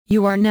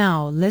You are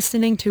now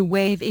listening to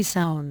Wave a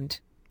Sound.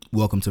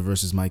 Welcome to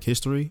Versus Mike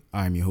History.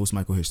 I am your host,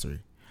 Michael History.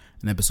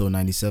 In episode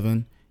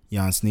 97,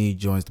 Jan Sneed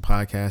joins the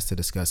podcast to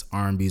discuss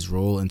R&B's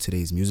role in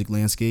today's music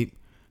landscape,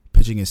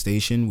 pitching a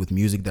station with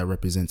music that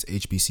represents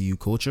HBCU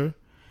culture,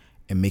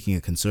 and making a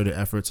concerted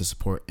effort to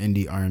support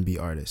indie R&B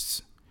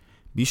artists.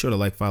 Be sure to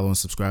like, follow, and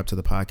subscribe to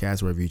the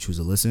podcast wherever you choose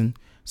to listen.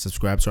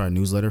 Subscribe to our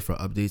newsletter for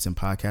updates and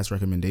podcast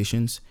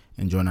recommendations,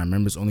 and join our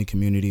members-only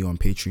community on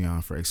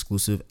Patreon for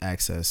exclusive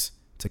access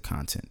to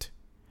content.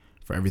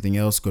 For everything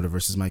else, go to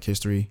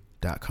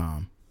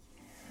versusmikehistory.com.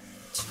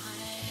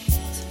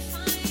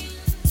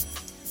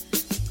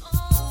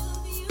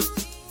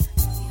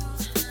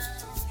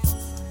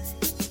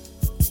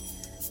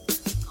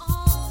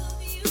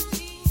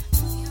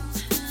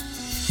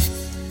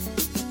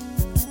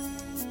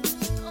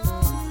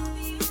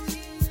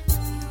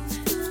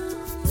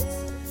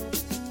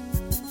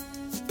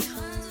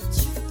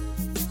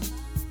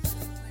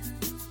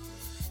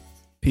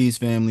 Peace,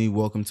 family.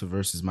 Welcome to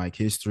Versus Mike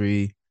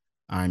History.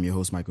 I'm your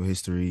host, Michael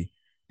History.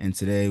 And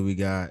today we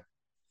got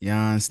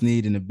Jan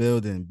Sneed in the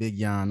building. Big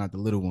Jan, not the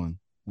little one.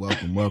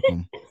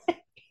 Welcome.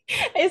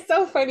 It's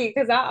so funny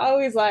because I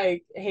always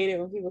hate it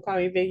when people call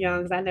me Big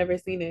Young because I never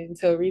seen it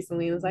until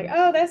recently. And it's like,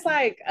 oh, that's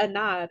like a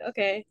nod.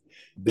 Okay.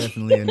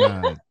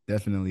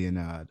 Definitely a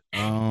nod.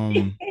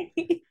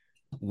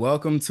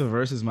 Welcome to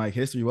Versus Mike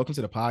History. Welcome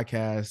to the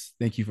podcast.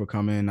 Thank you for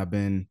coming. I've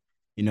been,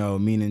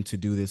 meaning to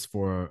do this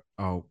for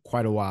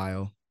quite a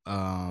while,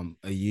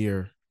 a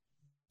year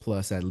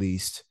plus at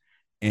least.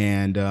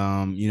 And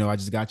I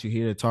just got you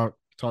here to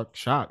talk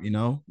shop.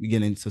 We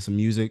get into some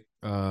music.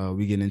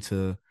 We get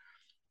into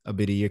a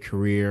bit of your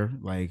career,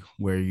 like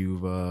where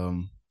you've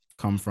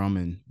come from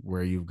and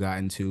where you've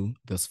gotten to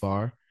thus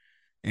far.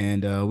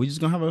 And we're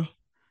just gonna have a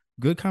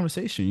good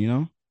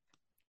conversation,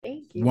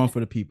 Thank you. One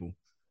for the people.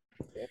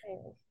 Yeah.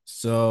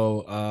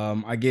 So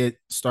I get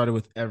started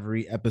with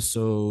every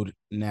episode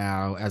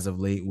now as of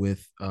late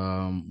with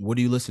what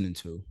are you listening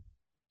to?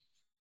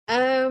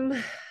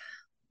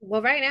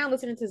 Well, right now I'm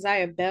listening to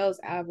Zaya Bell's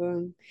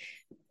album.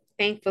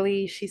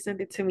 Thankfully, she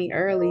sent it to me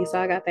early, so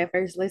I got that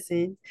first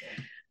listen.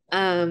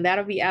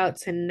 That'll be out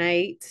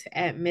tonight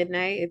at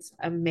midnight. It's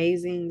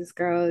amazing.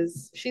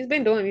 She's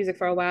been doing music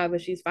for a while,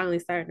 but she's finally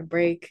starting to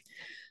break.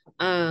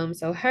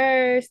 So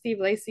her, Steve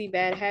Lacy,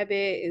 Bad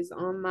Habit is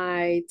on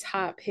my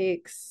top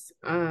picks.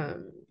 Our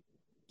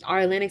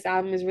Lennox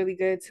album is really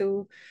good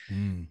too.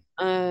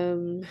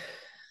 Um,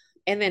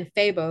 and then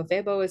Fabo.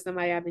 Fabo is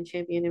somebody I've been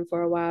championing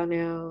for a while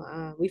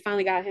now. We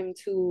finally got him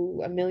to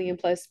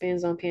 1,000,000+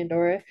 spins on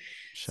Pandora.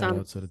 Shout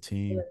out to the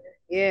team.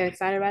 Yeah,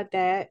 excited about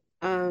that.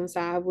 So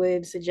I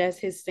would suggest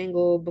his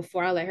single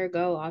Before I Let Her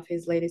Go off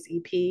his latest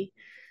EP.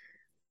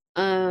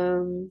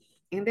 And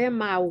then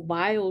my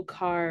wild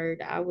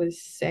card, I would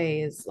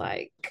say, is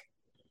like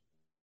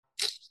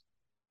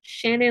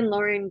Shannon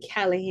Lauren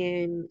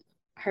Callahan,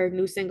 her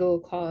new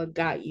single called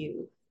Got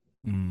You.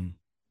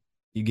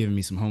 You're giving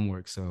me some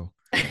homework, so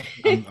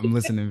I'm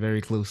listening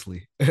very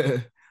closely.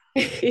 But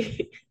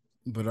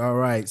all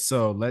right,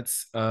 so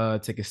let's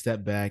take a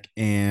step back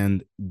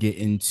and get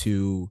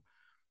into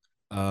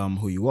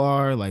who you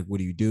are, like what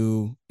do you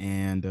do,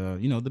 and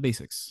the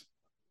basics.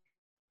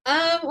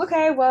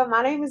 Okay, well,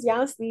 my name is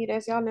Jan Sneed,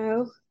 as y'all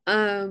know.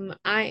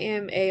 I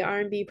am a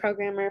R&B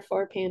programmer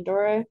for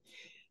Pandora.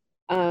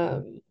 I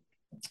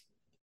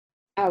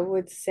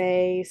would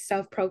say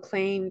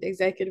self-proclaimed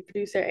executive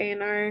producer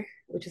A&R,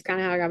 which is kind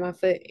of how I got my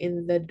foot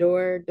in the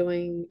door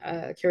doing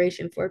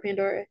curation for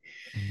Pandora.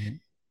 Mm-hmm.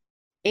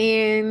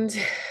 And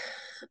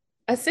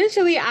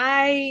essentially,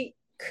 I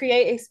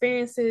create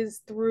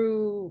experiences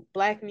through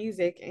Black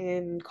music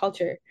and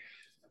culture.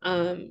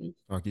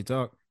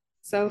 Talk.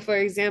 So, for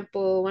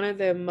example, one of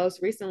the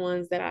most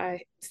recent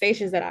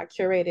stations that I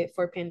curated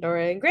for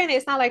Pandora, and granted,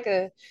 it's not like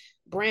a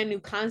brand new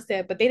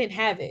concept, but they didn't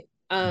have it.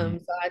 So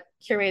I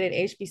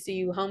curated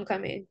HBCU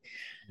Homecoming.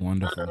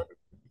 Wonderful.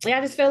 Yeah,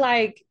 I just feel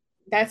like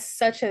that's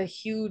such a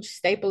huge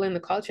staple in the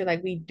culture.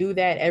 Like we do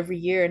that every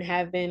year and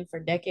have been for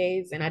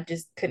decades. And I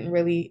just couldn't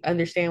really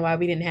understand why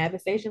we didn't have a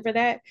station for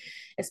that,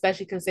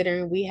 especially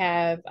considering we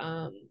have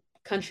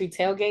country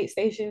tailgate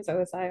stations. So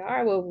it's like, all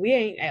right, well, we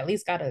ain't at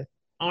least got a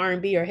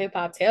R&B or hip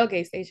hop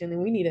tailgate station,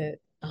 and we need a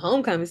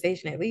homecoming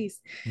station at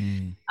least.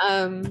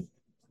 So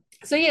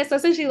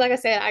essentially, like I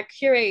said, I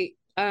curate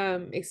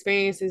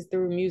experiences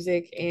through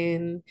music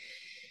and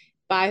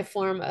by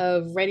form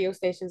of radio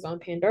stations on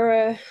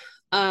Pandora.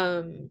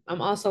 I'm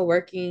also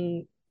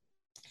working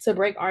to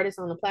break artists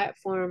on the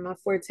platform. My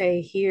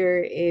forte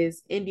here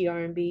is indie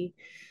R&B.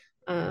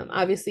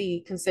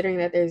 Obviously, considering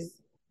that there's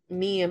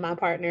me and my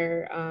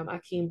partner,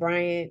 Akeem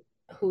Bryant,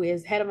 who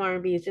is head of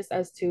R&B, it's just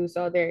us two.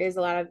 So there is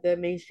a lot of the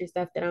mainstream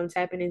stuff that I'm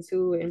tapping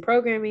into in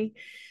programming,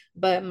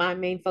 but my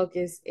main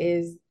focus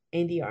is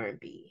indie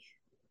R&B.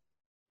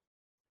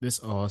 This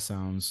all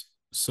sounds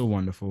so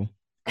wonderful.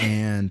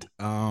 And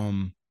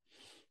I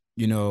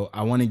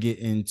want to get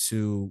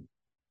into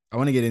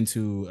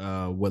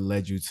what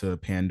led you to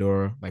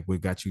Pandora, like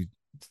what got you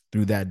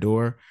through that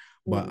door.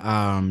 But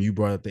you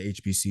brought up the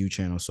HBCU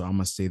channel, so I'm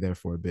gonna stay there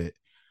for a bit.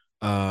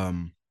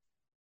 Um,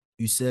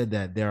 you said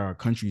that there are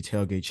country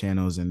tailgate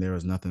channels and there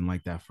was nothing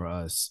like that for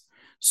us.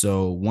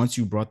 So once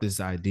you brought this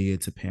idea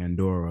to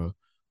Pandora,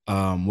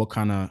 what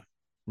kind of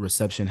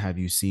reception have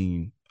you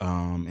seen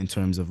in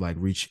terms of like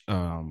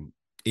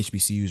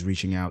HBCUs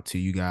reaching out to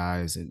you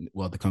guys and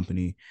well the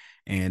company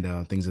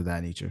and things of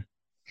that nature?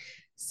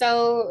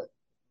 So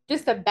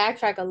just to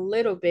backtrack a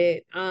little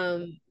bit,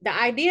 the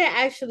idea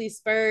actually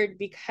spurred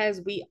because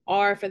we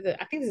are for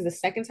the I think this is the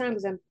second time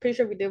because I'm pretty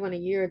sure we did one a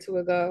year or two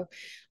ago,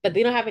 but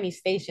they don't have any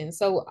stations.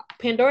 So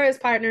Pandora is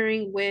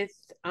partnering with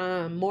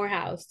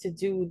Morehouse to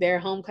do their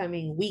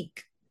homecoming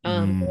week. So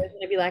Mm, there's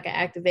gonna be like an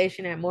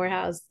activation at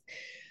Morehouse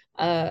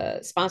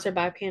sponsored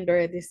by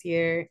Pandora this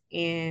year.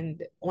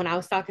 And when I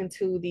was talking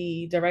to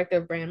the director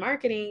of brand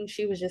marketing,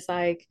 she was just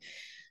like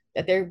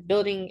that they're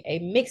building a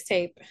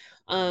mixtape,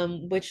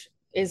 which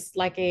is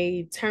like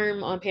a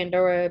term on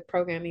Pandora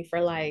programming for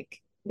like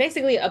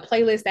basically a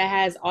playlist that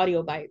has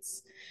audio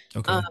bites.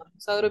 okay.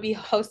 So it'll be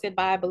hosted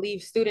by, I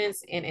believe,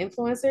 students and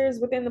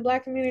influencers within the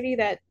Black community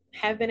that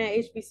have been at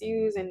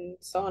HBCUs and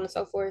so on and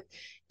so forth.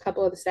 A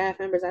couple of the staff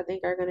members, I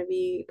think, are going to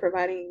be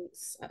providing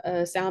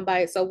sound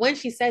bites. So when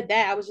she said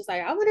that, I was just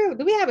like, I wonder,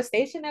 do we have a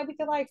station that we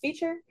could like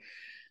feature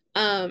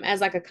as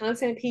like a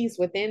content piece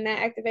within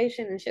that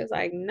activation? And she was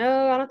like,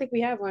 no, I don't think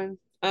we have one.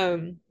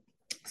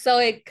 So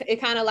it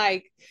kind of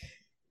like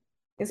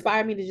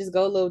inspired me to just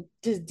go a little,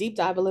 just deep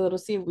dive a little to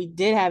see if we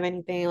did have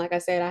anything. Like I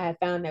said, I had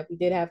found that we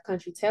did have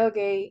Country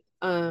Tailgate.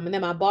 And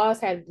then my boss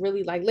had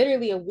really like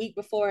literally a week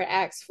before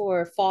asked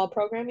for fall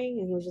programming.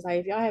 And he was just like,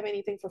 if y'all have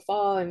anything for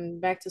fall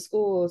and back to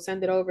school,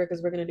 send it over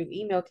because we're gonna do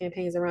email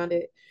campaigns around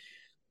it.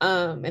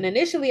 And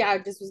initially I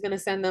just was gonna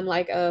send them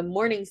like a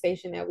morning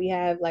station that we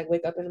have, like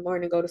wake up in the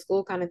morning, go to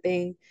school kind of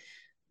thing.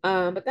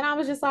 But then I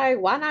was just like,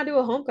 why not do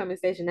a homecoming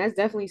station? That's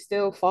definitely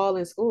still fall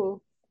in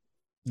school.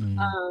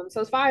 Mm,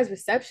 So as far as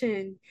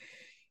reception,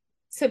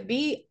 to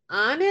be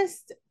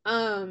honest,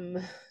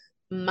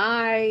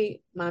 my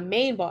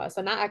main boss,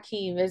 so not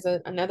Akeem, there's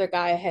another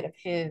guy ahead of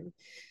him.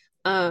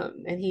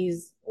 And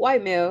he's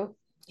white male.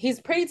 He's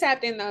pretty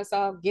tapped in though, so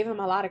I'll give him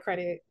a lot of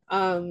credit.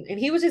 And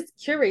he was just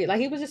curious, like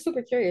he was just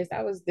super curious.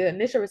 That was the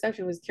initial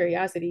reception was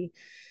curiosity.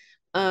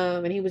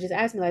 And he was just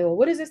asking me like, well,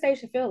 what does this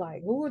station feel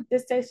like? Who would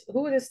this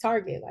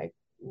target? Like,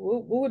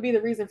 what would be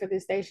the reason for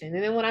this station?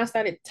 And then when I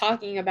started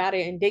talking about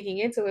it and digging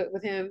into it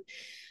with him,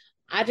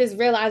 I just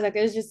realized like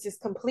there's just this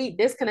complete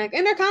disconnect,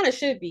 and there kind of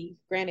should be.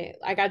 Granted,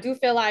 like I do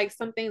feel like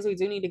some things we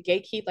do need to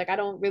gatekeep. Like I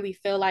don't really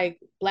feel like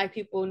Black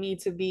people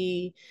need to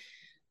be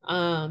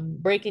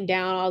breaking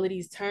down all of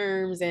these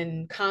terms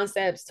and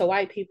concepts to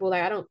white people.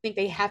 Like I don't think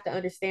they have to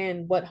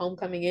understand what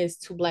homecoming is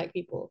to Black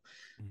people.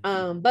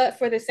 But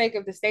for the sake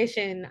of the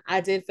station,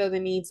 I did feel the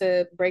need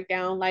to break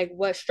down like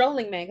what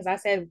strolling meant because I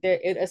said there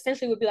it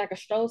essentially would be like a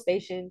stroll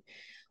station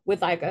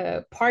with like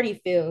a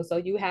party feel. So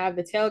you have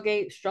the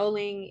tailgate,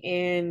 strolling,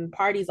 and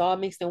parties all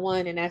mixed in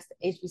one, and that's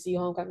the HBCU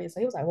homecoming.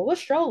 So he was like, "Well,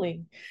 what's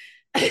strolling?"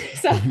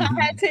 So I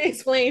had to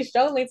explain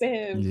strolling to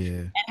him yeah.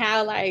 and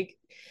how like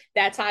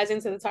that ties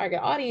into the target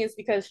audience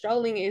because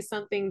strolling is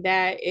something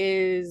that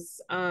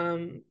is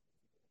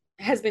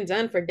has been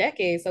done for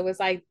decades. So it's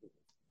like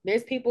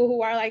there's people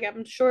who are like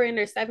I'm sure in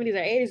their 70s or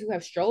 80s who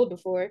have strolled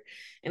before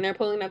and they're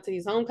pulling up to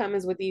these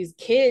homecomings with these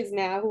kids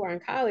now who are in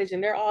college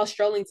and they're all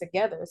strolling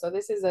together. So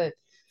this is a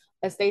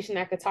station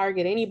that could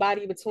target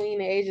anybody between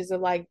the ages of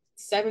like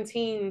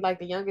 17, like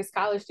the youngest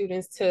college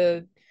students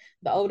to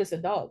the oldest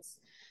adults.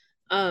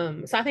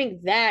 So I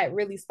think that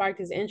really sparked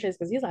his interest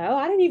because he's like, oh,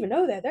 I didn't even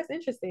know that. That's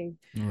interesting.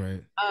 All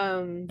right.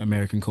 Um,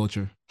 American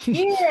culture.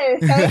 yeah,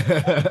 so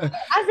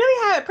I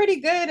really had a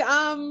pretty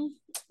good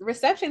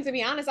reception to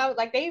be honest. I was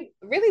like they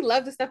really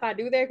love the stuff I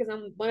do there because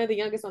I'm one of the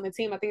youngest on the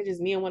team. I think it's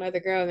just me and one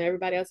other girl, and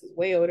everybody else is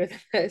way older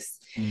than us.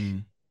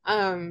 Mm,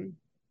 Um,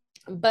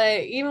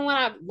 but even when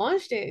I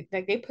launched it,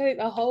 like they put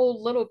a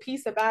whole little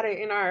piece about it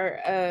in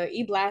our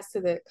e-blast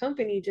to the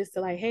company just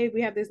to like, hey,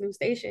 we have this new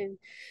station.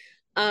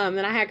 And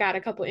I had got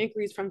a couple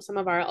inquiries from some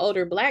of our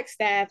older Black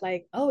staff,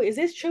 like, oh, is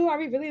this true? Are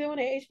we really doing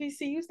an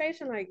HBCU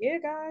station? Like, yeah,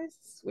 guys,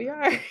 we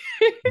are.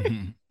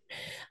 mhm.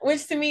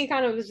 Which to me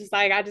kind of was just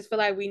like, I just feel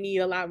like we need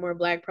a lot more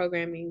Black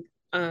programming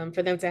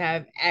for them to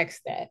have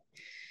asked that.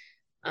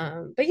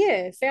 But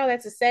yeah, say all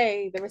that to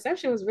say, the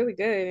reception was really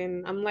good,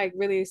 and I'm like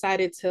really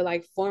excited to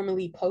like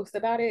formally post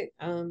about it.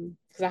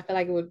 Because I feel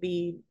like it would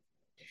be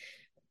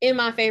in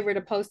my favor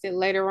to post it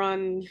later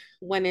on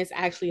when it's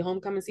actually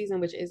homecoming season,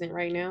 which isn't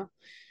right now.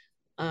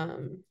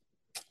 Um,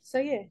 so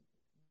yeah,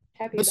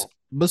 happy but about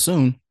but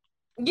soon.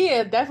 it.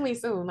 Yeah, definitely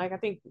soon. Like I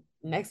think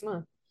next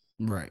month.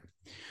 Right.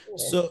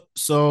 Yeah.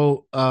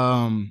 So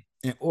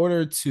in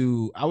order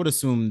to I would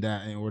assume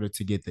that in order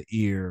to get the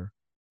ear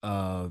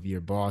of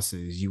your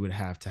bosses, you would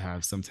have to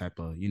have some type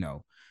of,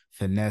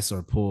 finesse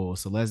or pull.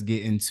 So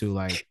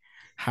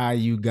how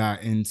you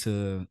got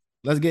into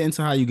let's get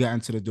into how you got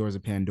into the doors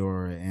of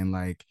Pandora and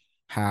like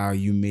how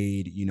you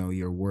made,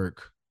 your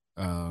work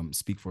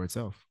speak for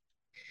itself.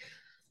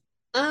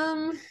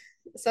 Um,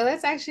 so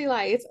that's actually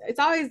like it's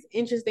always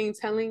interesting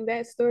telling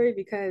that story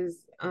because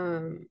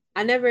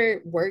I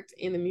never worked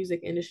in the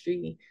music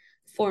industry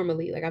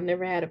formally. Like I've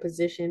never had a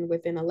position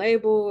within a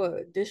label,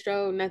 a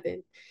distro,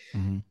 nothing.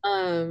 Mm-hmm.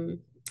 Um,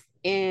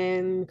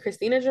 and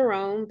Christina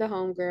Jerome, the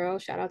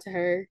homegirl, shout out to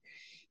her.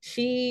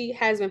 She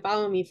has been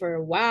following me for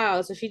a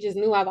while, so she just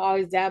knew I've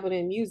always dabbled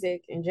in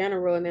music in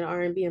general, and then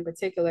R&B in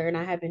particular. And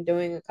I have been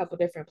doing a couple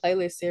different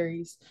playlist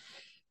series.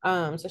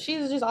 So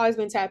she's just always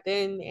been tapped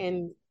in.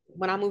 And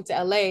when I moved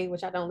to LA,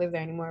 which I don't live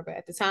there anymore, but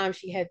at the time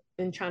she had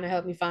been trying to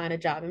help me find a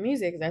job in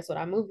music. That's what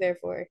I moved there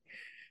for.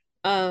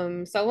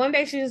 So one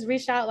day she just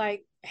reached out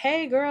like,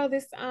 "Hey girl,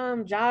 this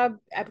job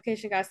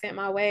application got sent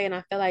my way and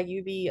I feel like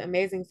you'd be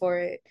amazing for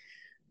it."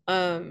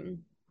 Um,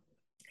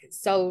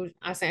 so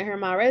I sent her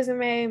my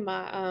resume,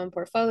 my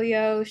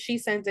portfolio. She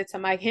sent it to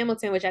Mike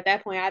Hamilton, which at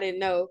that point I didn't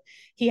know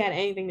he had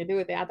anything to do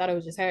with it. I thought it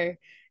was just her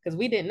because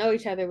we didn't know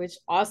each other, which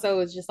also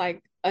is just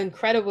like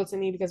incredible to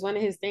me because one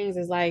of his things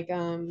is like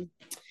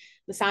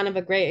the sign of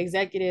a great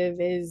executive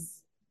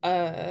is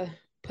uh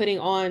putting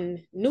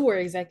on newer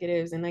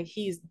executives, and like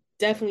he's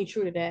definitely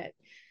true to that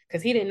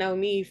because he didn't know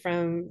me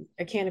from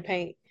a can of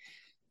paint.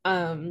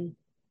 Um,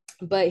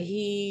 but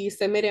he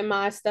submitted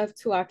my stuff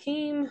to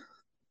Akeem,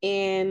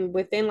 and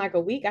within like a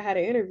week, I had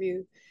an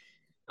interview,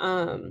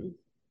 um,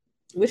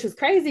 which was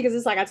crazy because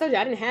it's like I told you,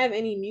 I didn't have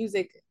any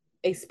music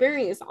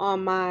experience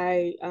on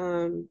my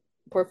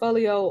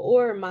portfolio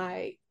or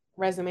my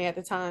resume at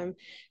the time,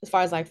 as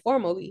far as like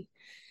formally.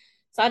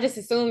 So I just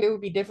assumed it would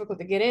be difficult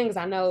to get in because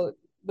I know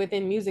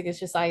within music, it's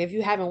just like if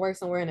you haven't worked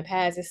somewhere in the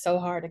past, it's so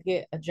hard to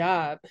get a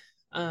job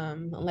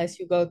unless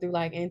you go through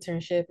like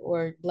internship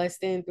or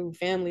blessed in through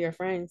family or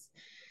friends.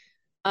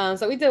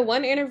 So we did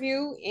one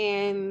interview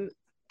and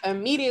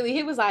immediately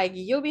he was like,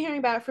 "You'll be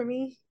hearing back from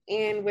me."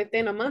 And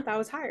within a month, I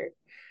was hired.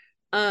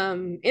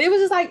 And it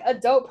was just like a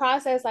dope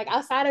process. Like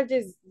outside of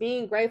just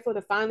being grateful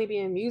to finally be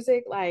in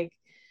music, like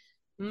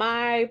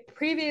my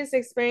previous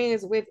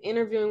experience with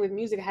interviewing with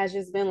music has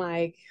just been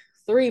like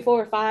 3,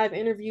 4, 5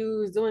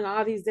 interviews, doing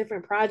all these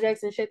different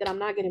projects and shit that I'm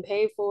not getting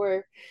paid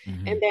for.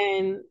 Mm-hmm. And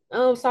then,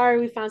 oh, sorry,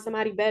 we found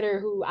somebody better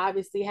who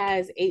obviously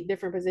has 8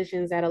 different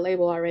positions at a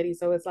label already.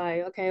 So it's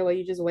like, okay, well,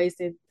 you just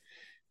wasted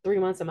 3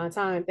 months of my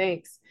time.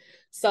 Thanks.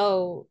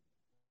 So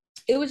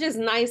it was just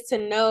nice to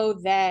know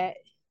that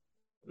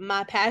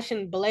my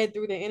passion bled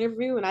through the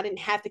interview and I didn't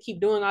have to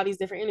keep doing all these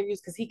different interviews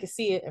because he could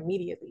see it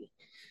immediately.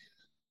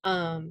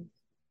 Um,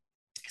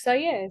 so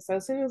yeah, so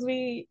as soon as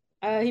he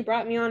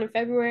brought me on in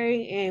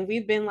February and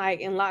we've been like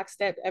in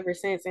lockstep ever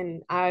since.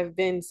 And I've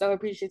been so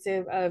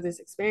appreciative of this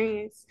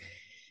experience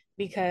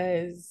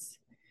because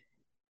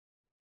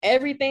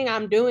everything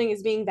I'm doing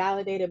is being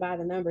validated by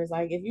the numbers.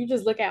 Like if you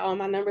just look at all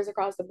my numbers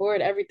across the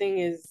board, everything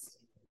is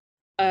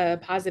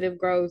positive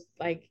growth,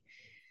 like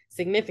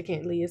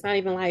significantly. It's not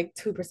even like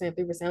 2%,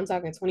 3%. I'm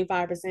talking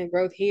 25%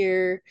 growth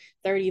here,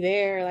 30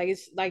 there. Like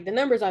it's like the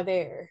numbers are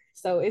there.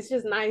 So it's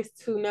just nice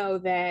to know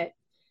that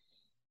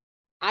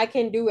I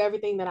can do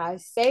everything that I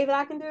say that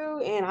I can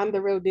do, and I'm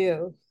the real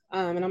deal.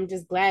 And I'm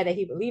just glad that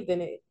he believed in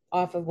it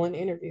off of one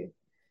interview.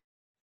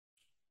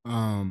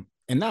 And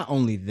not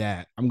only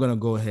that, I'm gonna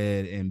go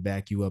ahead and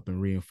back you up and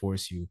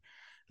reinforce you.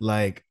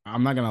 Like,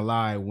 I'm not gonna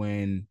lie,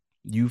 when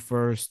you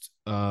first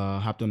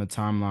hopped on the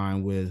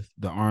timeline with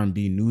the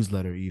R&B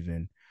newsletter,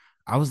 even,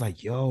 I was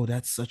like, yo,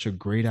 that's such a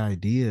great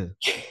idea.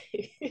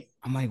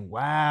 I'm like,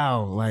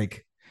 wow,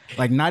 like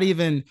not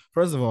even,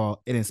 first of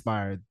all, it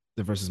inspired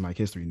the Versus Mike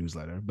History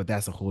newsletter, but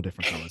that's a whole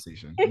different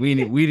conversation. We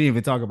didn't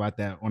even talk about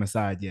that on the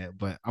side yet,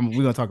 but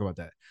we're gonna talk about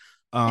that.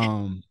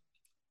 Um,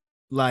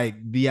 like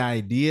the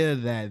idea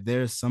that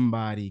there's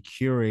somebody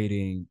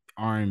curating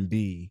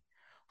R&B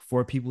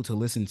for people to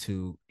listen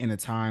to in a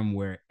time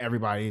where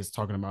everybody is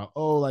talking about,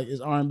 oh, like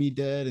is R&B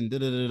dead and da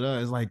da da da.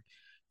 It's like,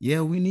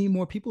 yeah, we need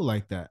more people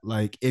like that.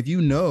 Like if you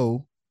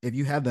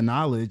have the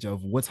knowledge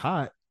of what's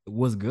hot,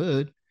 what's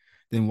good,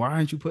 then why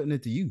aren't you putting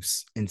it to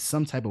use in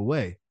some type of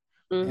way?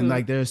 And Mm-hmm.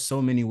 like there's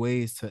so many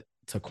ways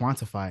to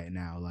quantify it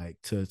now, like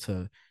to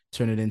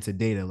turn it into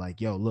data. Like,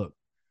 yo, look,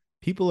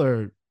 people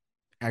are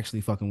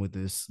actually fucking with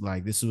this.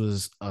 Like this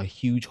was a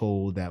huge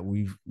hole that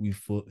we've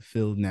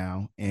filled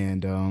now,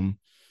 and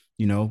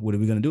what are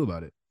we gonna do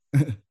about it?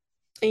 And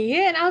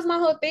yeah, and that was my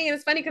whole thing. And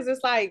it's funny because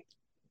it's like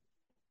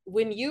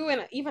when you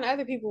and even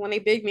other people when they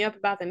big me up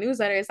about the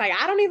newsletter, it's like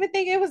I don't even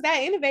think it was that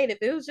innovative.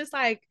 It was just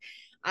like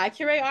I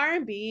curate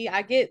R&B.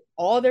 I get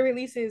all the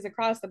releases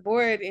across the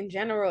board in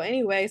general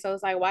anyway. So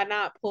it's like, why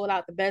not pull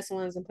out the best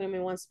ones and put them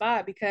in one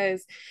spot?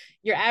 Because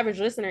your average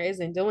listener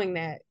isn't doing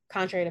that,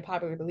 contrary to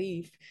popular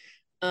belief.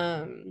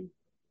 Um,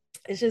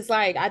 it's just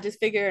like I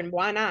just figured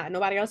why not?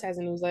 Nobody else has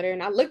a newsletter,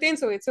 and I looked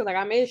into it too. Like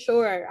I made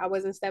sure I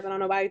wasn't stepping on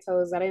nobody's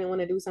toes. I didn't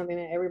want to do something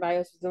that everybody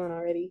else was doing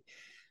already.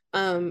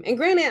 And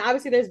granted,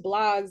 obviously there's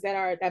blogs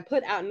that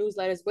put out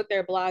newsletters with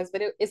their blogs,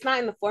 but it's not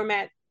in the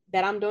format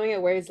that I'm doing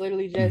it, where it's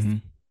literally just Mm-hmm.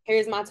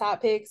 here's my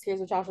top picks, here's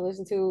what y'all should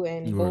listen to,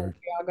 and boom, Word.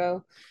 here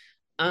y'all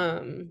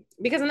go.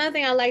 Because another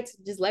thing I like to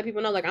just let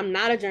people know, like I'm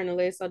not a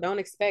journalist, so don't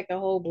expect a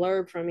whole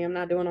blurb from me. I'm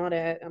not doing all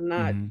that. I'm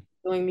not Mm-hmm.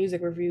 doing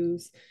music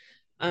reviews.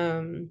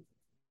 Um,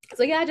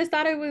 So yeah, I just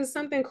thought it was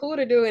something cool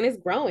to do, and it's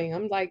growing.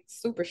 I'm like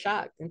super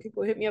shocked, and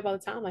people hit me up all the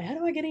time, like, "How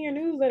do I get in your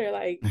newsletter?"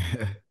 Like,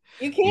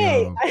 you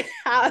can't. Yo.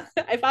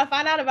 If I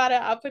find out about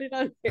it, I'll put it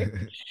on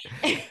here.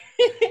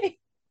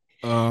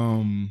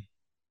 um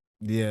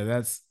yeah,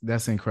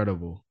 that's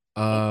incredible.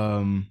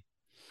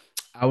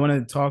 I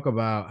want to talk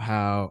about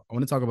how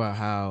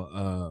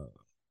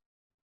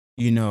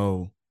you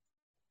know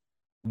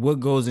what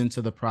goes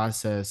into the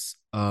process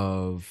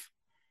of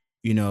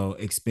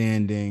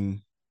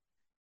expanding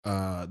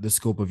the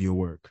scope of your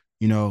work.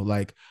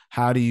 Like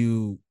how do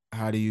you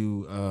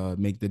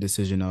make the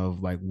decision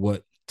of like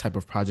what type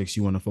of projects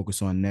you want to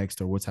focus on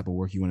next, or what type of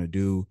work you want to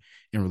do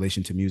in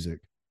relation to music?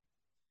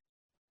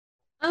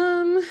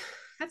 Um,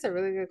 that's a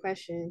really good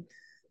question.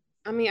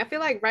 I mean, I feel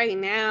like right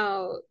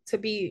now, to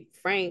be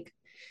frank,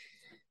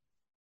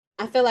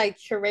 I feel like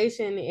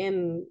curation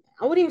and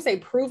I wouldn't even say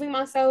proving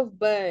myself,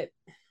 but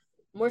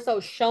more so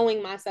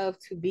showing myself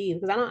to be,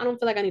 because I don't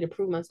feel like I need to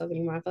prove myself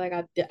anymore. I feel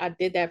like I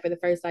did that for the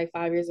first like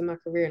 5 years of my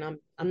career, and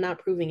I'm not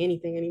proving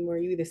anything anymore.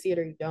 You either see it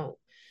or you don't.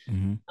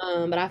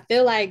 Mm-hmm. But I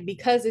feel like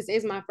because this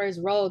is my first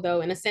role,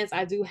 though, in a sense,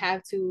 I do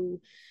have to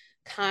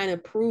kind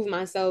of prove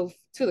myself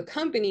to the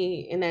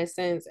company in that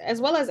sense,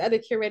 as well as other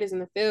curators in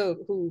the field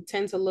who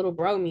tend to little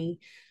bro me.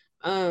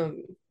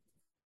 Um,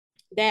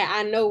 that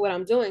I know what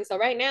I'm doing. So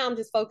right now I'm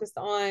just focused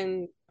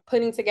on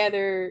putting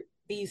together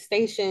these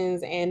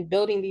stations and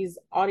building these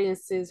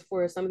audiences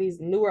for some of these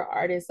newer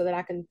artists so that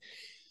I can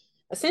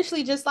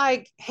essentially just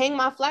like hang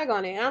my flag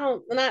on it. And I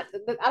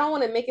don't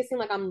want to make it seem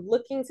like I'm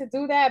looking to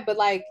do that, but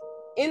like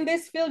in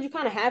this field you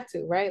kind of have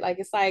to, right? Like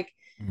it's like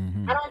I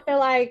Mm-hmm. don't feel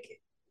like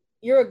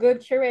you're a good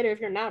curator if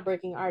you're not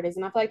breaking artists.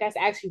 And I feel like that's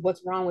actually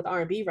what's wrong with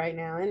R&B right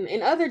now. And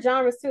in other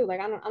genres too.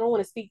 Like I don't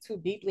want to speak too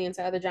deeply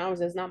into other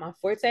genres. It's not my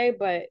forte,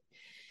 but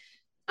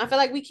I feel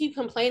like we keep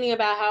complaining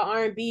about how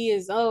R&B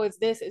is, oh, it's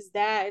this, it's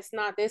that, it's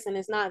not this, and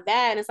it's not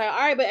that. And it's like, all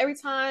right, but every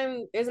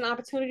time there's an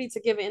opportunity to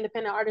give an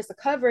independent artist a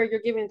cover,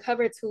 you're giving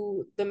cover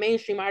to the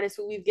mainstream artists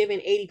who we've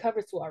given 80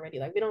 covers to already.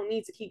 Like, we don't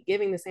need to keep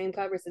giving the same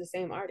covers to the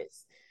same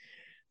artists.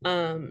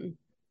 And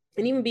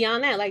even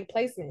beyond that, like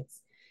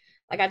placements.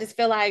 Like, I just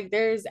feel like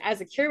there's, as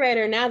a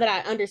curator, now that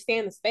I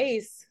understand the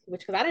space,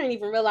 which, because I didn't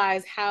even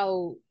realize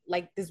how,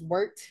 like, this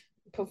worked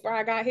before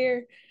I got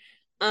here.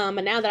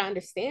 But now that I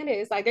understand it,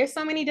 it's like there's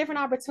so many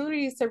different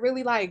opportunities to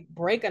really like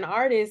break an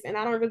artist. And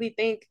I don't really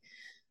think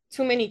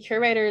too many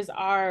curators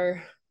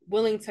are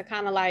willing to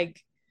kind of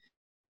like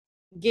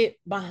get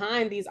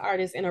behind these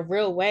artists in a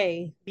real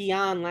way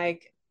beyond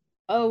like,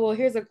 oh, well,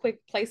 here's a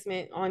quick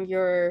placement on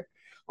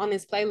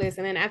this playlist.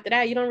 And then after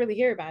that, you don't really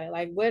hear about it.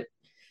 Like, what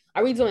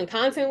are we doing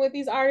content with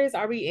these artists?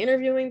 Are we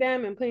interviewing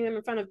them and putting them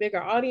in front of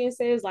bigger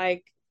audiences?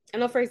 Like, I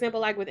know, for example,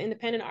 like with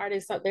independent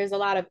artists, there's a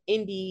lot of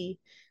indie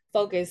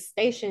focused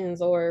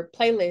stations or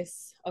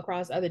playlists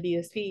across other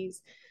DSPs.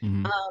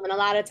 Mm-hmm. And a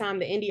lot of time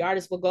the indie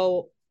artists will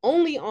go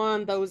only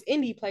on those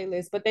indie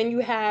playlists, but then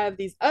you have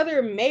these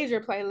other major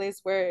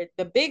playlists where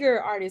the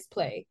bigger artists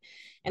play.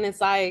 And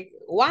it's like,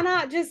 why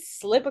not just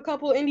slip a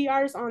couple indie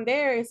artists on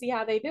there and see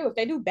how they do? If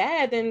they do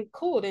bad, then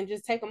cool, then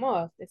just take them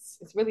off. It's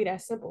really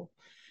that simple.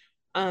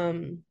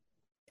 Um,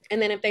 and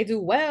then if they do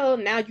well,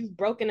 now you've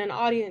broken an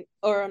audience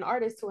or an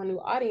artist to a new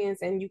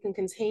audience, and you can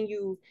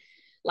continue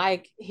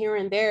like here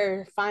and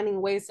there finding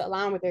ways to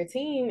align with their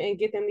team and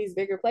get them these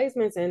bigger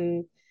placements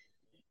and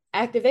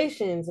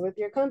activations with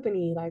your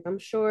company. Like I'm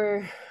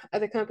sure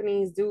other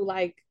companies do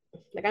like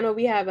I know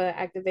we have an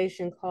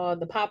activation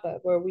called the pop-up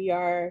where we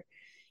are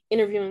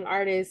interviewing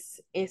artists.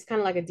 It's kind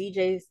of like a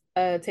DJ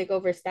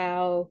takeover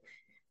style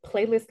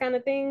playlist kind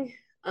of thing,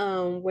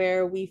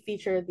 where we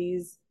feature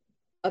these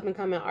up and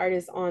coming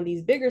artists on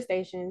these bigger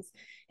stations,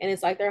 and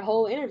it's like their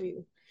whole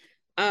interview.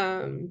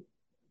 Um,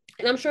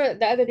 and I'm sure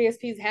the other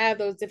DSPs have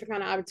those different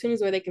kind of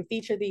opportunities where they can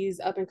feature these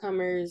up and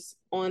comers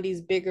on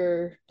these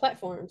bigger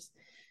platforms.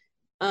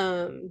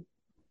 Um,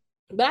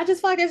 but I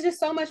just feel like there's just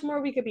so much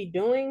more we could be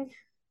doing.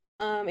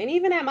 And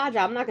even at my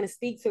job, I'm not going to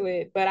speak to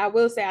it, but I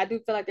will say I do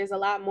feel like there's a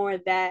lot more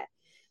that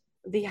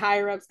the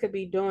higher ups could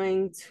be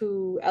doing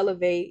to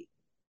elevate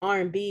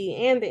R&B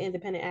and the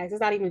independent acts.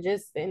 It's not even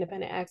just the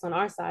independent acts on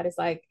our side. It's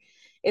like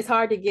it's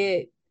hard to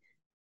get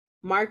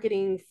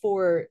marketing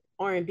for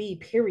R&B,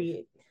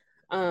 period.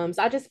 So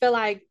I just feel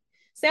like,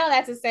 say all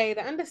that to say,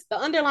 the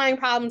underlying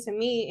problem to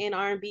me in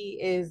R&B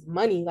is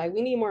money. Like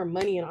we need more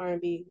money in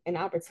R&B and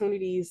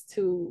opportunities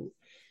to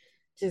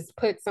just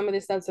put some of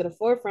this stuff to the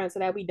forefront so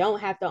that we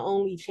don't have to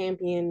only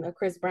champion a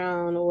Chris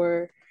Brown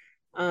or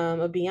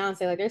a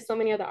Beyonce. Like there's so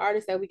many other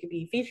artists that we could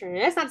be featuring.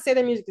 And that's not to say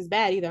their music is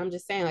bad either. I'm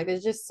just saying like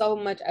there's just so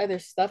much other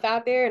stuff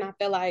out there, and I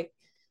feel like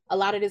a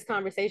lot of this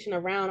conversation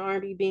around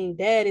R&B being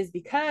dead is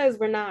because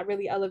we're not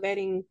really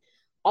elevating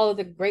all of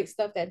the great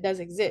stuff that does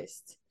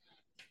exist.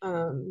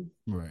 Um,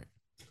 Right.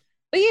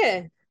 but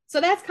yeah, so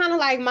that's kind of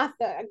like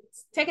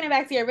taking it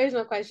back to your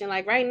original question.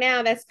 Like right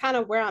now, that's kind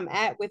of where I'm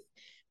at with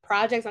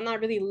projects. I'm not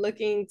really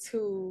looking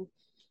to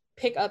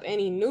pick up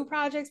any new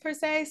projects per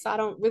se. So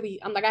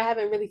I'm like, I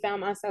haven't really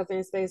found myself in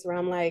a space where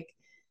I'm like,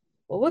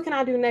 well, what can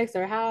I do next?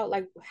 Or how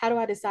do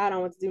I decide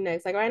on what to do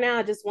next? Like right now,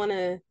 I just want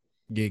to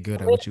Get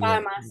good at what you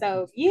solidify like.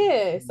 myself.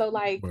 Yeah. So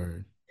like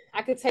Word.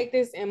 I could take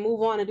this and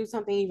move on and do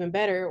something even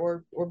better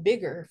or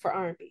bigger for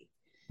R&B.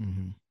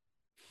 Hmm.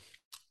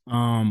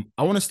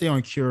 I want to stay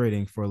on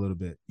curating for a little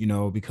bit,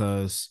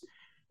 because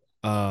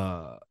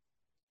uh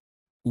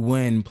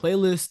when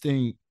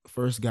playlisting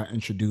first got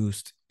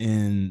introduced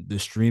in the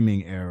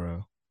streaming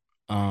era,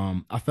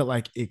 I felt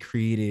like it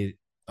created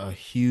a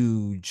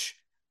huge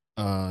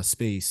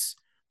space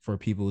for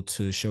people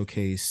to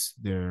showcase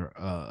their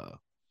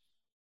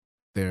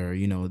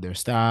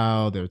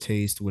style, their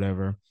taste,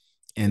 whatever.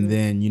 And Mhm.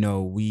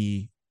 then,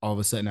 we all of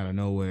a sudden out of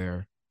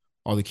nowhere,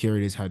 all the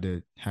curators had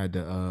to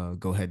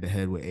go head to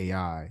head with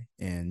AI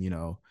and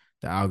the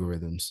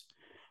algorithms,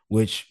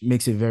 which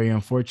makes it very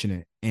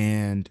unfortunate.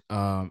 And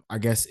I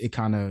guess it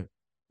kind of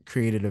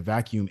created a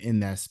vacuum in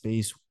that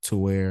space to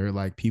where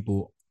like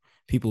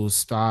people's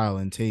style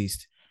and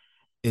taste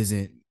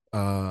isn't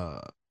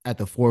at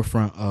the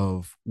forefront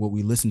of what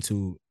we listen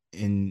to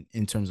in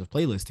terms of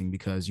playlisting,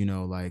 because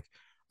like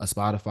a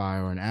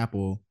Spotify or an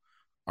Apple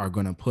are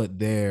going to put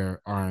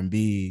their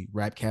R&B,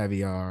 rap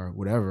caviar,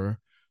 whatever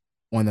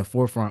on the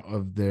forefront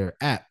of their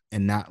app,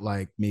 and not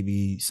like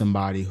maybe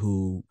somebody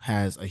who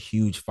has a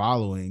huge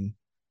following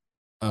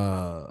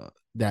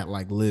that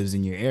like lives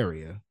in your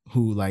area,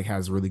 who like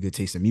has really good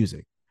taste in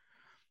music.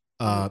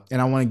 Mhm.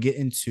 And I want to get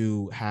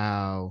into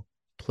how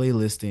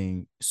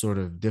playlisting sort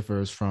of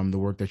differs from the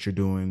work that you're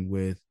doing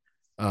with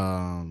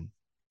um,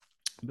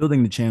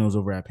 building the channels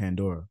over at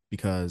Pandora,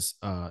 because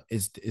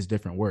it's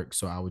different work.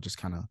 So I was just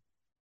kind of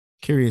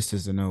curious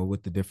as to know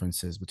what the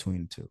difference is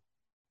between the two.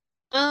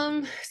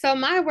 So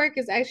my work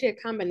is actually a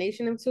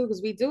combination of two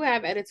because we do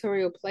have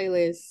editorial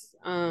playlists,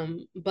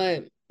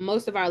 but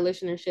most of our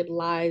listenership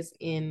lies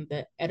in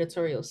the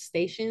editorial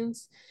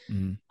stations.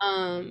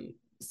 Mm-hmm.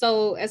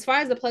 So as far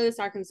as the playlists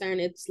are concerned,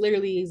 it's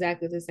literally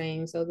exactly the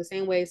same. So the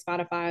same way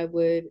Spotify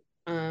would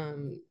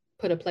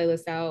put a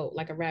playlist out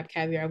like a rap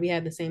caviar, we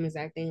have the same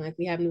exact thing. Like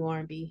we have new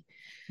R&B.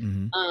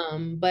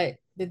 Mm-hmm. But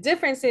the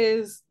difference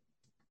is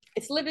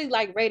it's literally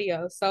like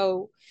radio.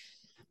 So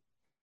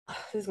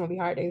this is gonna be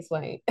hard to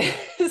explain.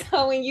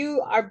 So when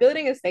you are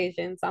building a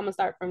station, so I'm gonna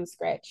start from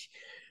scratch.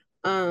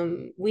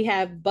 We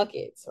have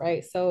buckets,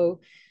 right?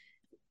 So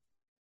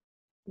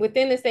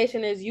within the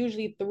station, there's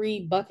usually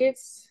three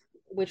buckets,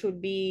 which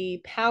would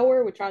be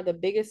power, which are the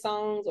biggest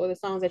songs or the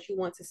songs that you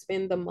want to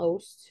spend the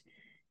most.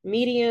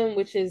 Medium,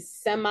 which is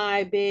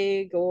semi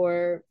big,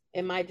 or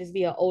it might just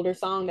be an older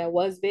song that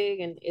was big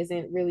and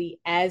isn't really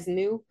as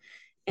new.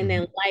 And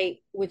Mm-hmm. then light,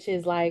 which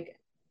is like,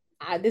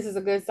 this is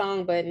a good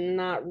song, but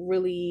not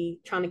really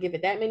trying to give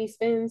it that many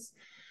spins.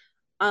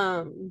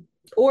 Um,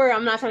 or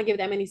I'm not trying to give it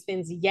that many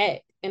spins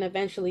yet. And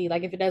eventually,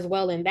 like if it does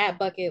well in that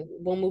bucket,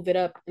 we'll move it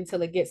up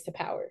until it gets to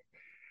power.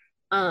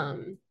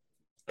 Um,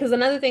 because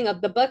another thing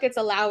of the buckets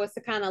allow us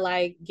to kind of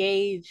like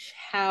gauge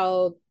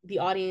how the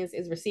audience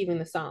is receiving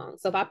the song.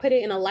 So if I put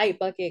it in a light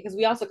bucket, because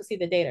we also can see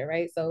the data,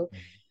 right? So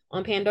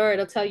on Pandora,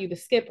 it'll tell you the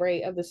skip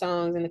rate of the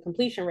songs and the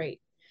completion rate,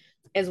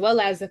 as well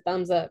as the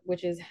thumbs up,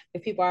 which is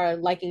if people are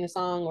liking the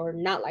song or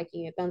not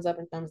liking it, thumbs up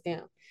and thumbs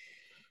down.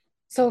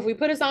 So if we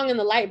put a song in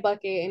the light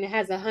bucket and it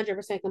has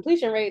 100%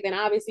 completion rate, then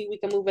obviously we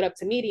can move it up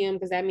to medium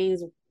because that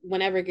means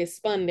whenever it gets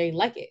spun, they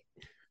like it.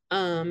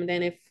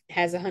 Then if it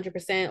has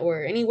 100%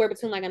 or anywhere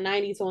between like a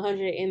 90 to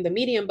 100 in the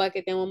medium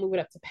bucket, then we'll move it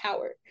up to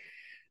power.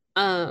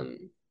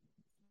 Um,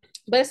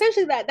 but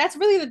essentially that's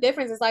really the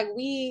difference. It's like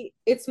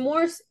it's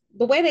more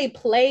the way they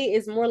play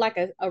is more like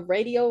a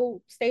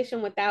radio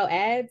station without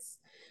ads,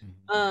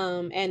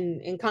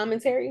 and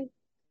commentary.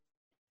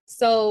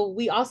 So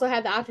we also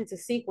have the option to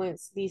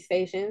sequence these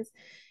stations,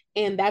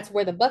 and that's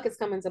where the buckets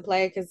come into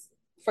play. Because,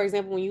 for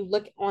example, when you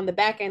look on the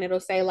back end, it'll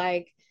say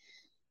like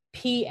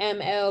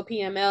PML,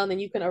 PML, and then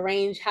you can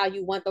arrange how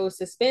you want those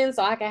to spin.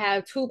 So I can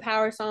have two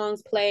power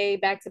songs play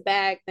back to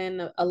back,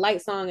 then a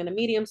light song and a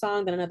medium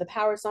song, then another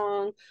power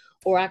song,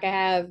 or I can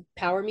have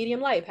power, medium,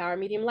 light, power,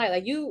 medium, light.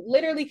 Like you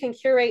literally can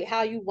curate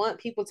how you want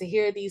people to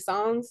hear these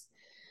songs,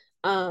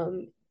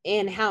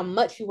 and how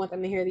much you want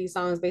them to hear these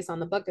songs based on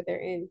the bucket they're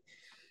in.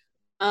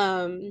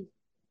 Um,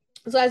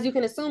 so as you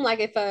can assume,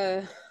 like if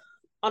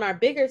on our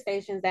bigger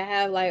stations that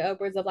have like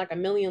upwards of like 1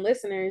 million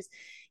listeners,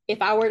 if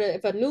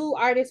a new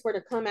artist were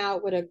to come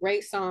out with a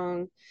great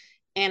song,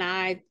 and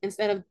I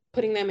instead of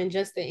putting them in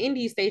just the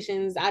indie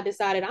stations, I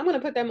decided I'm gonna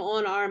put them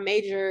on our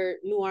major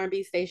new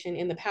R&B station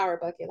in the power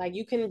bucket. Like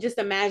you can just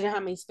imagine how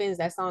many spins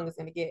that song is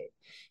gonna get,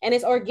 and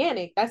it's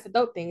organic. That's the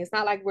dope thing. It's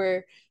not like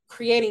we're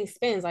creating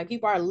spins. Like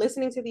people are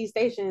listening to these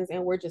stations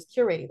and we're just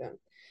curating them.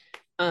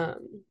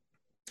 Um,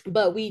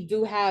 but we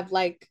do have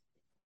like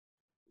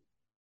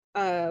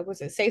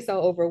what's it say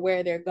so over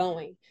where they're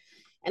going,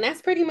 and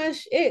that's pretty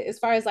much it as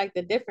far as like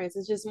the difference.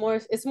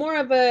 It's more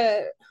of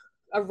a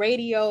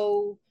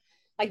radio,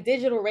 like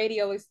digital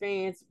radio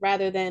experience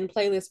rather than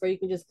playlists where you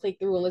can just click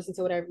through and listen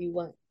to whatever you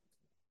want.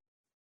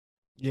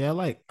 Yeah,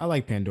 I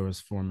like Pandora's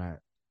format,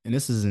 and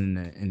this is in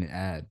the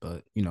ad,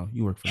 but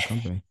you work for the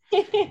company.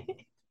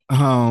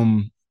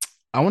 Um,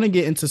 I want to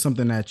get into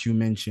something that you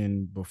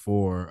mentioned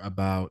before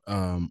about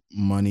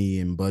money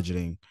and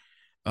budgeting.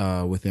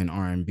 within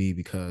R&B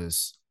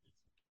because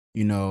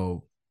you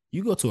know,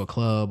 you go to a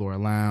club or a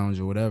lounge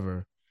or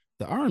whatever,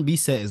 the R&B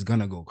set is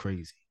gonna go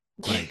crazy.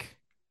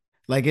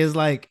 Like, it's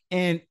like,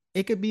 and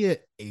it could be a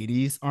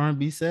 80s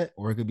R&B set,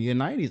 or it could be a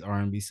 90s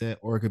R&B set,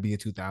 or it could be a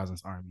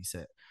 2000s R&B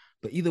set.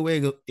 But either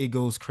way, it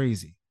goes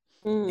crazy.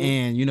 Mm.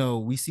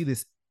 And we see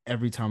this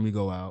every time we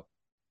go out,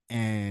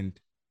 and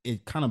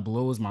it kind of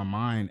blows my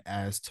mind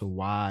as to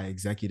why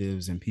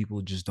executives and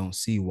people just don't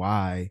see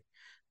why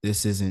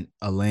this isn't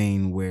a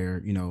lane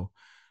where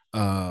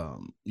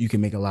you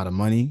can make a lot of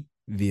money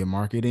via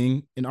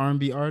marketing an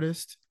R&B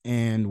artist,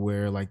 and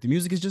where like the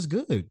music is just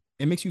good.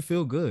 It makes you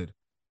feel good.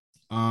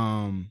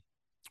 Um,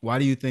 why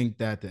do you think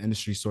that the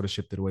industry sort of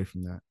shifted away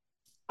from that?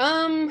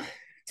 Um,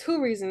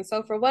 Two reasons.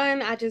 So for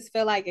one, I just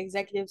feel like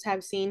executives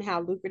have seen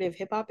how lucrative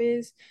hip hop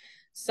is.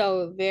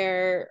 So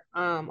they're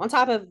on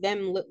top of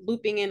them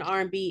looping in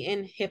R&B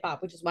in hip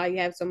hop, which is why you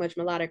have so much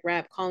melodic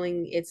rap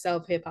calling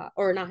itself hip hop,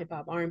 or not hip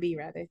hop, R&B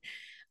rather.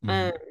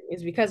 Mhm.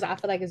 Is because I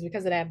feel like it's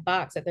because of that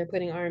box that they're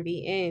putting R&B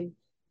in.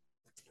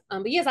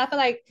 But yes, I feel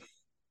like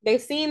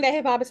they've seen that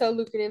hip hop is so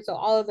lucrative, so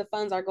all of the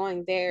funds are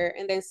going there.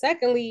 And then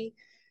secondly,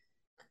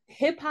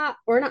 hip hop,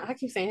 or not, I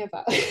keep saying hip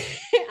hop.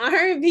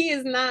 R&B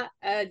is not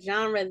a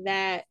genre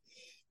that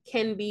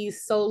can be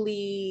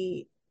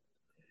solely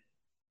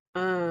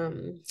how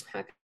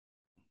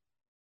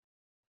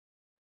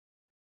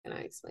can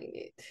I explain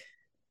it?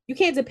 You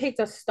can't depict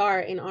a star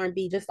in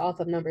R&B just off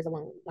of numbers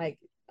alone. Like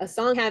a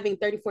song having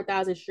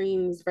 34,000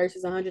 streams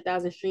versus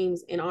 100,000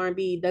 streams in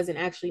R&B doesn't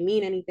actually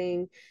mean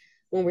anything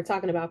when we're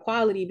talking about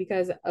quality,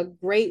 because a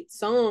great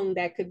song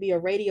that could be a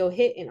radio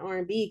hit in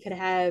R&B could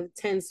have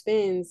 10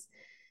 spins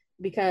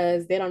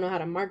because they don't know how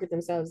to market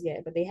themselves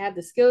yet, but they have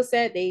the skill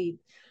set, the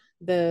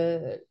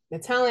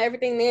talent,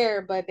 everything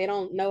there, but they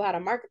don't know how to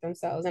market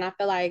themselves. And I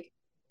feel like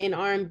in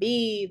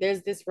R&B,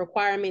 there's this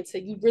requirement to,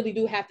 you really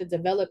do have to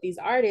develop these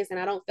artists. And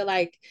I don't feel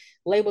like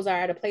labels are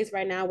at a place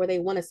right now where they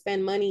want to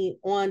spend money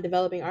on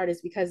developing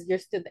artists, because you're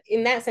still,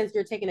 in that sense,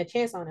 you're taking a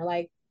chance on it.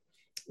 Like,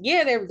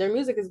 yeah, their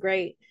music is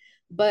great,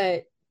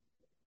 but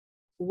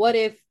what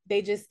if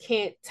they just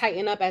can't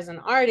tighten up as an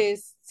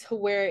artist to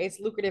where it's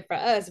lucrative for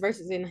us?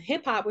 Versus in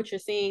hip hop, what you're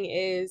seeing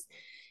is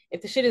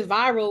if the shit is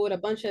viral with a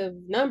bunch of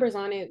numbers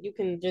on it, you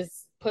can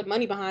just put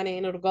money behind it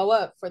and it'll go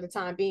up for the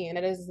time being.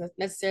 It doesn't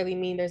necessarily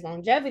mean there's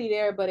longevity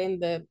there, but in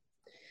the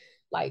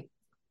like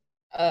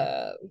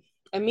uh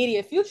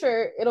immediate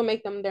future, it'll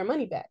make them their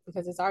money back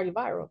because it's already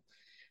viral.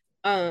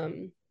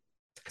 Um,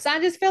 so I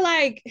just feel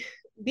like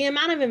the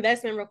amount of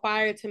investment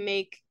required to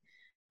make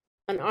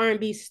an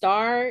R&B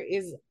star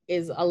is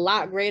a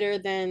lot greater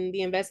than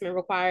the investment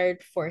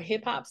required for a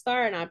hip hop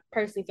star, and I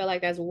personally feel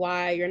like that's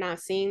why you're not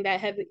seeing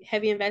that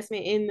heavy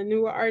investment in the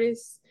newer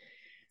artists.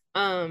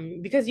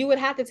 Because you would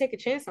have to take a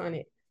chance on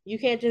it. You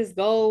can't just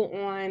go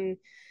on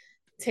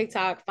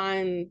TikTok,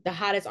 find the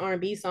hottest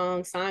R&B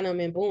song, sign them,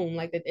 and boom.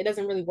 Like it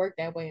doesn't really work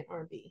that way in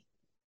R&B.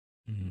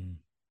 Mhm.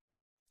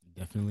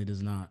 Definitely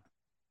does not.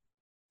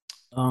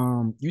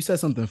 You said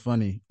something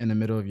funny in the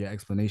middle of your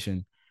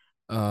explanation.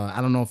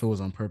 I don't know if it was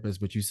on purpose,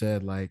 but you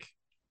said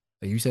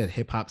you said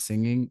hip hop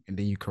singing, and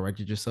then you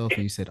corrected yourself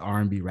and you said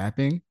R&B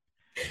rapping,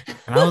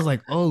 and I was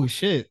like, oh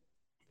shit,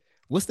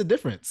 what's the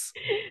difference?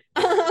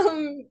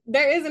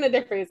 There isn't a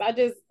difference. I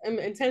just am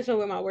intentional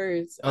with my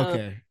words.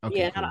 Okay, okay,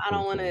 Yeah, cool, I don't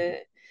cool, want cool. to.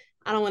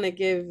 I don't want to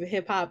give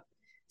hip hop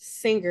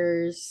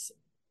singers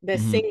the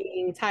Hmm.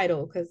 singing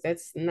title because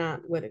that's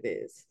not what it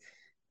is.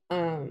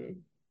 Um,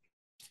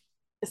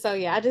 so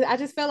yeah, I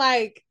just feel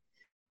like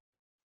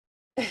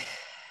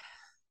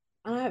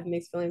I don't have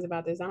mixed feelings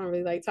about this. I don't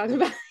really like talking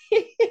about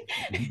it.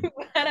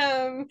 But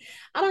I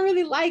don't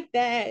really like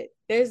that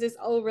there's this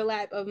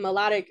overlap of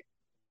melodic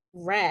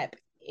rap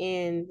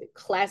and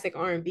classic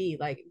R&B.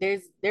 Like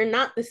they're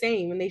not the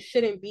same and they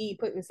shouldn't be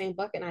put in the same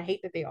bucket. And I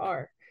hate that they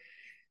are,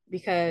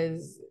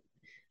 because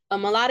a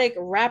melodic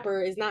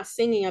rapper is not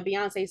singing a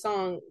Beyonce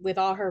song with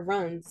all her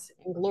runs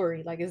and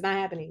glory. Like it's not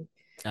happening.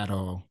 At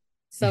all.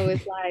 So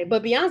it's like,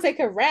 but Beyonce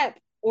could rap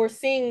or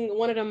sing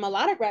one of the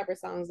melodic rapper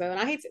songs though. And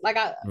I hate to, like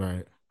I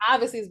Right.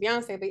 obviously it's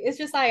Beyonce, but it's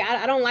just like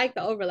I don't like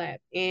the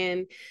overlap.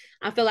 And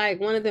I feel like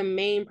one of the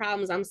main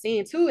problems I'm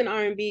seeing too in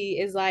R&B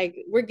is like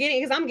we're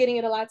getting, because I'm getting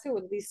it a lot too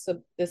with these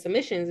the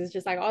submissions. It's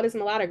just like all this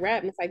melodic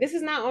rap, and it's like this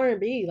is not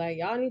R&B. Like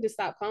y'all need to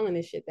stop calling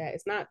this shit that.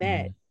 It's not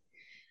that. Mhm.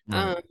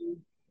 Right.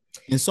 Um,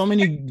 And so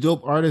many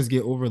dope artists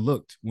get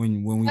overlooked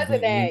because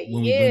of that,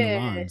 when we bring the yeah.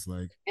 lines.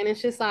 Like, And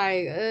it's just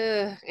like,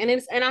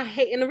 and I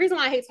hate, and the reason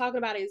why I hate talking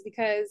about it is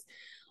because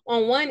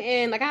on one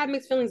end, like I have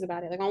mixed feelings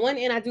about it. Like on one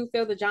end, I do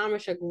feel the genre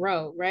should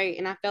grow, right?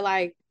 And I feel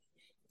like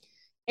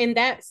in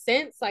that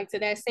sense, like to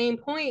that same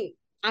point,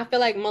 I feel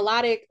like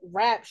melodic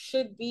rap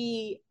should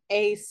be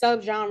a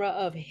subgenre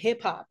of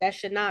hip hop. That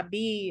should not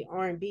be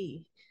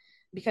R&B,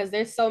 because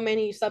there's so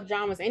many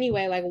subgenres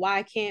anyway. Like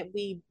why can't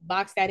we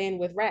box that in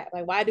with rap?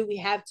 Like why do we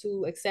have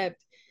to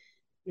accept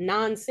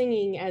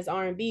non-singing as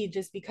R&B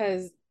just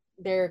because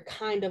they're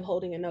kind of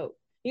holding a note?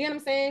 You know what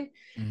I'm saying?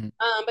 mhm.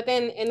 But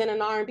then and then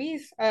an R&B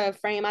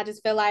frame, I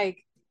just feel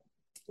like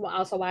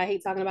also why I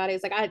hate talking about it.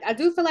 It's like I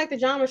do feel like the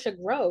genre should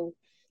grow.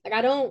 Like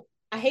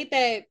I hate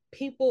that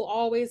people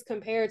always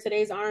compare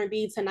today's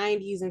R&B to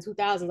 90s and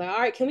 2000s. Like, all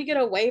right, can we get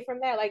away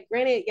from that? Like,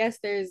 granted, yes,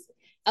 there's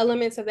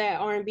elements of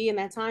that R&B in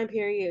that time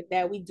period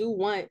that we do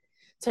want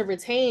to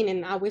retain,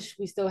 and I wish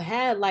we still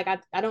had. Like,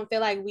 I don't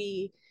feel like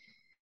we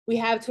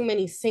have too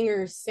many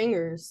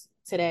singers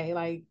today.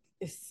 Like,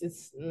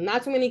 it's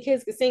not too many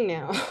kids can sing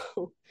now.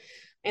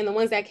 And the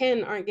ones that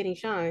can aren't getting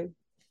shine.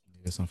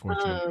 It's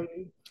unfortunate. Um,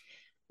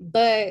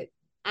 but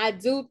I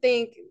do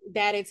think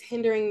that it's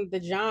hindering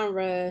the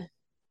genre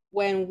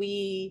when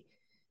we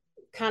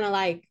kind of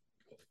like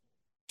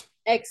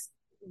X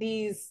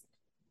these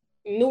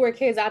newer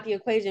kids out the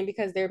equation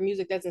because their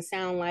music doesn't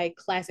sound like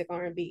classic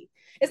R&B.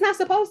 It's not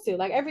supposed to.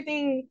 Like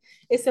everything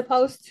is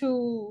supposed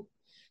to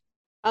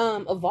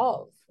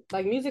evolve.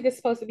 Like music is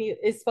supposed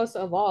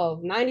to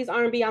evolve. 90s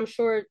R&B I'm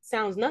sure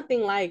sounds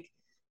nothing like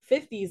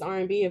 50s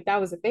R&B if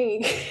that was a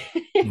thing.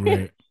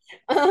 Right.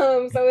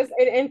 So it's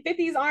and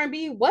 50s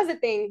R&B was a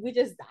thing. We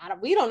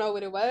don't know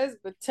what it was,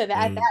 but at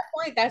It, that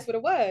point that's what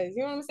it was.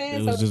 You know what I'm it saying?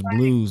 So was just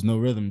blues, no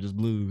rhythm, just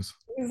blues.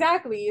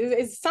 exactly.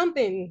 It's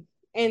something.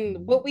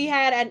 And what we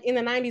had in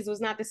the 90s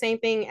was not the same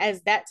thing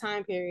as that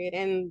time period.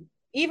 And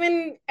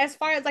even as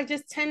far as like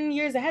just 10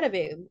 years ahead of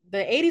it, the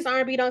 80s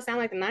R&B don't sound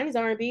like the 90s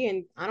R&B.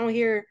 And I don't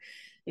hear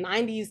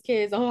 90s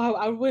kids, oh,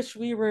 I wish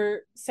we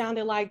were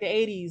sounded like the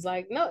 80s.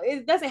 Like, no,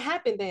 it doesn't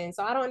happen then.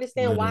 So I don't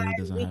understand why Literally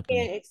doesn't we happen.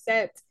 can't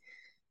accept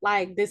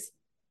like this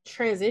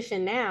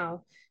transition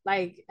now.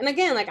 Like, and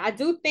again, like I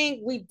do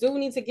think we do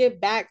need to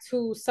get back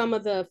to some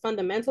of the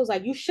fundamentals.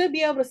 Like you should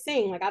be able to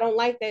sing. Like I don't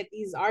like that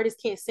these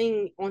artists can't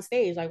sing on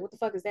stage. Like what the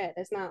fuck is that?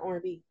 That's not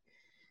R&B.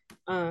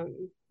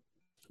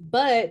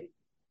 But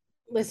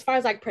as far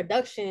as like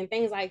production and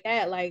things like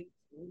that, like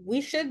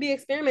we should be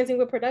experimenting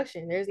with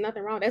production. There's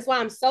nothing wrong. That's why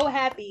I'm so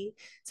happy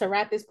to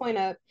wrap this point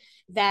up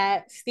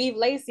that Steve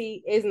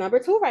Lacy is number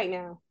 2 right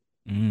now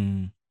Shout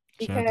out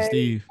to because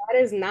Steve. that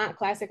is not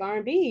classic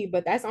R&B,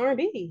 but that's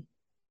R&B.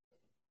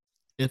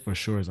 It for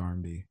sure is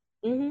R&B.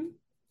 Mm-hmm.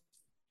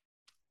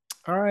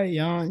 All right,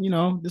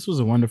 y'all. This was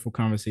a wonderful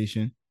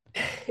conversation.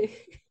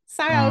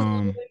 Sorry, I was going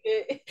Um, with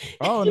it.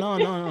 oh no,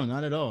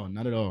 not at all.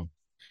 Not at all.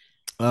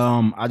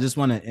 I just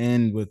want to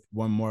end with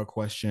one more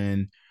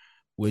question,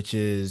 which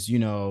is,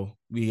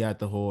 we got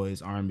the whole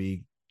is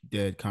R&B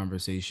dead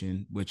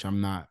conversation, which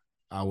I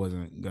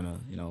wasn't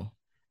gonna,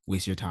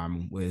 waste your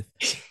time with.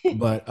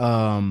 But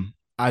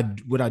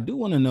what I do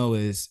want to know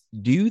is,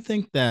 do you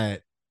think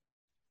that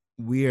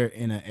we are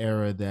in an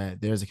era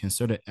that there's a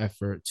concerted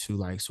effort to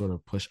like sort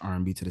of push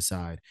R&B to the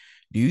side?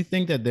 Do you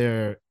think that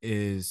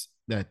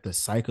the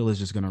cycle is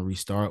just going to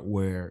restart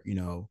where,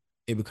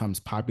 it becomes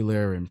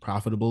popular and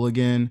profitable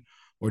again?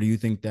 Or do you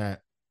think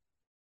that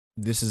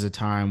this is a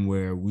time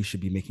where we should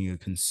be making a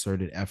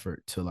concerted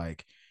effort to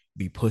like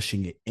be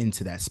pushing it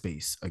into that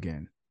space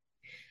again?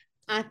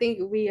 I think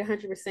we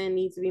 100%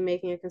 need to be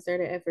making a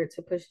concerted effort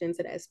to push it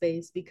into that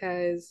space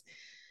because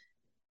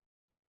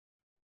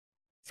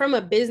from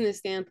a business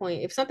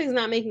standpoint, if something's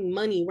not making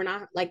money, we're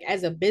not like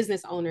as a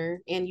business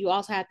owner, and you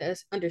also have to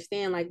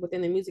understand like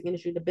within the music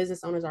industry, the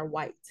business owners are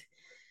white.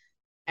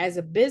 As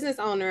a business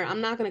owner,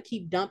 I'm not going to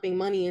keep dumping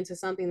money into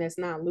something that's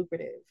not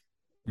lucrative.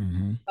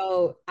 Mm-hmm.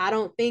 So I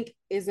don't think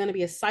it's going to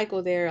be a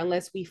cycle there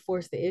unless we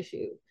force the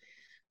issue,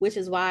 which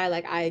is why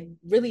like I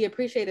really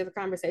appreciated the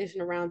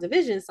conversation around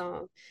Division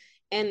song.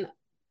 And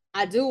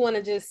I do want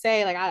to just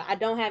say, like, I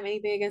don't have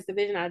anything against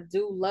Division. I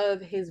do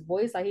love his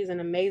voice. Like, he's an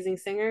amazing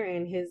singer,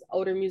 and his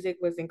older music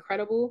was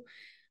incredible.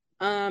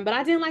 But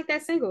I didn't like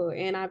that single,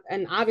 and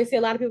obviously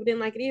a lot of people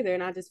didn't like it either.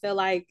 And I just feel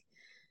like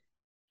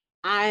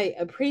I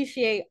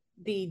appreciate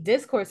the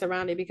discourse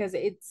around it because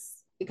it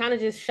kind of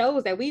just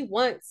shows that we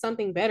want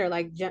something better.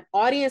 Like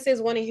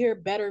audiences want to hear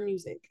better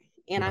music,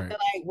 and I Right. feel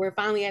like we're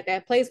finally at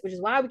that place, which is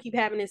why we keep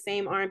having the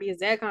same R&B as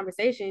dead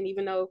conversation,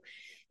 even though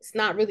it's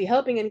not really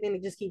helping anything to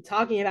just keep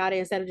talking about it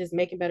instead of just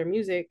making better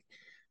music.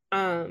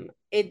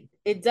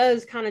 It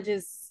does kind of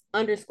just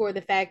underscore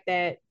the fact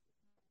that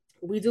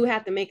we do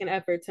have to make an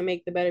effort to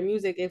make the better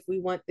music if we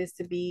want this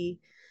to be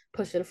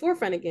pushed to the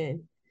forefront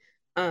again.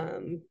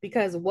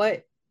 Because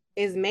what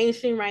is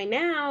mainstream right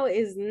now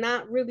is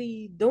not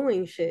really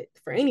doing shit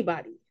for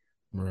anybody.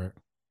 Right.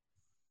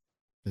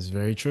 It's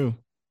very true.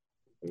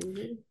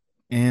 Mm-hmm.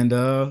 And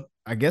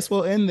I guess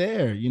we'll end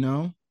there.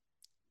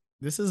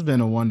 This has been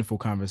a wonderful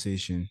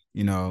conversation,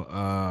 and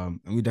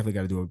we definitely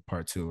got to do a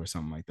part 2 or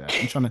something like that.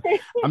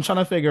 I'm trying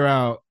to figure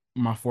out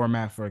my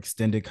format for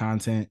extended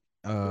content.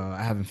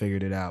 I haven't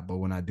figured it out, but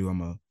when I do,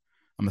 I'm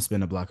gonna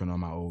spend a block on all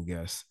my old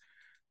guests.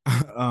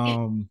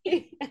 um,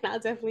 And I'll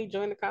definitely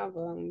join the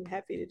convo. I'm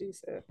happy to do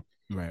so.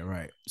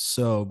 right.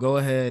 So go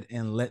ahead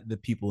and let the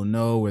people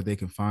know where they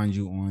can find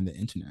you on the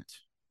internet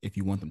if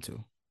you want them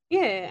to.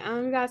 Yeah,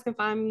 you guys can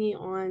find me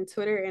on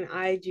Twitter and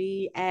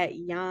IG at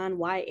Yan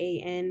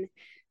YAN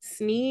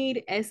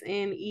Sneed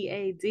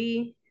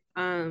SNEAD.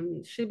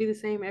 Should be the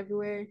same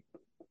everywhere.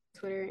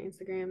 Twitter,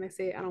 Instagram. That's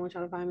it. I don't want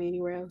y'all to find me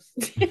anywhere else.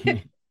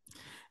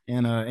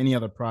 And any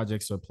other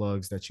projects or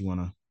plugs that you want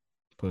to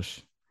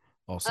push?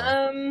 also for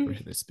Um,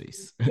 this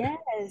space.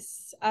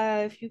 yes.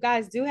 If you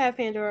guys do have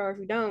Pandora, or if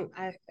you don't,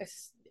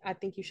 I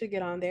think you should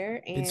get on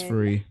there. It's And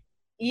free.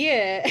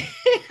 yeah,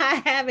 I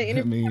have an I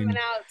interview mean, coming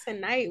out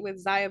tonight with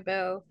Zaya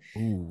Bell,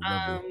 ooh,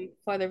 lovely.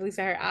 for the release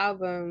of her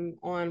album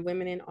on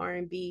women in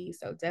R&B.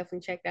 So definitely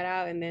check that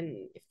out. And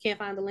then if you can't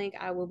find the link,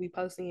 I will be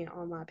posting it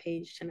on my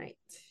page tonight.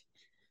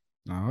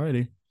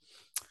 Alrighty.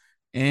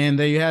 And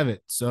there you have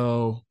it.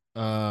 So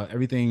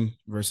everything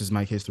versus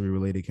Mike History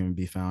related can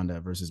be found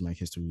at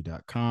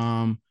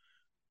versusmikehistory.com.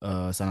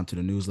 Sign up to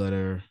the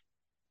newsletter,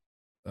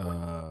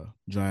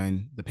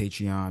 join the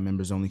Patreon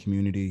members only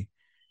community,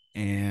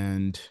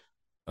 and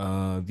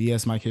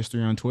VS Mike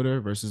History on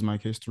Twitter, versus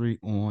Mike History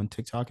on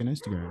TikTok and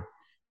Instagram.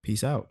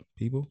 Peace out,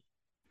 people.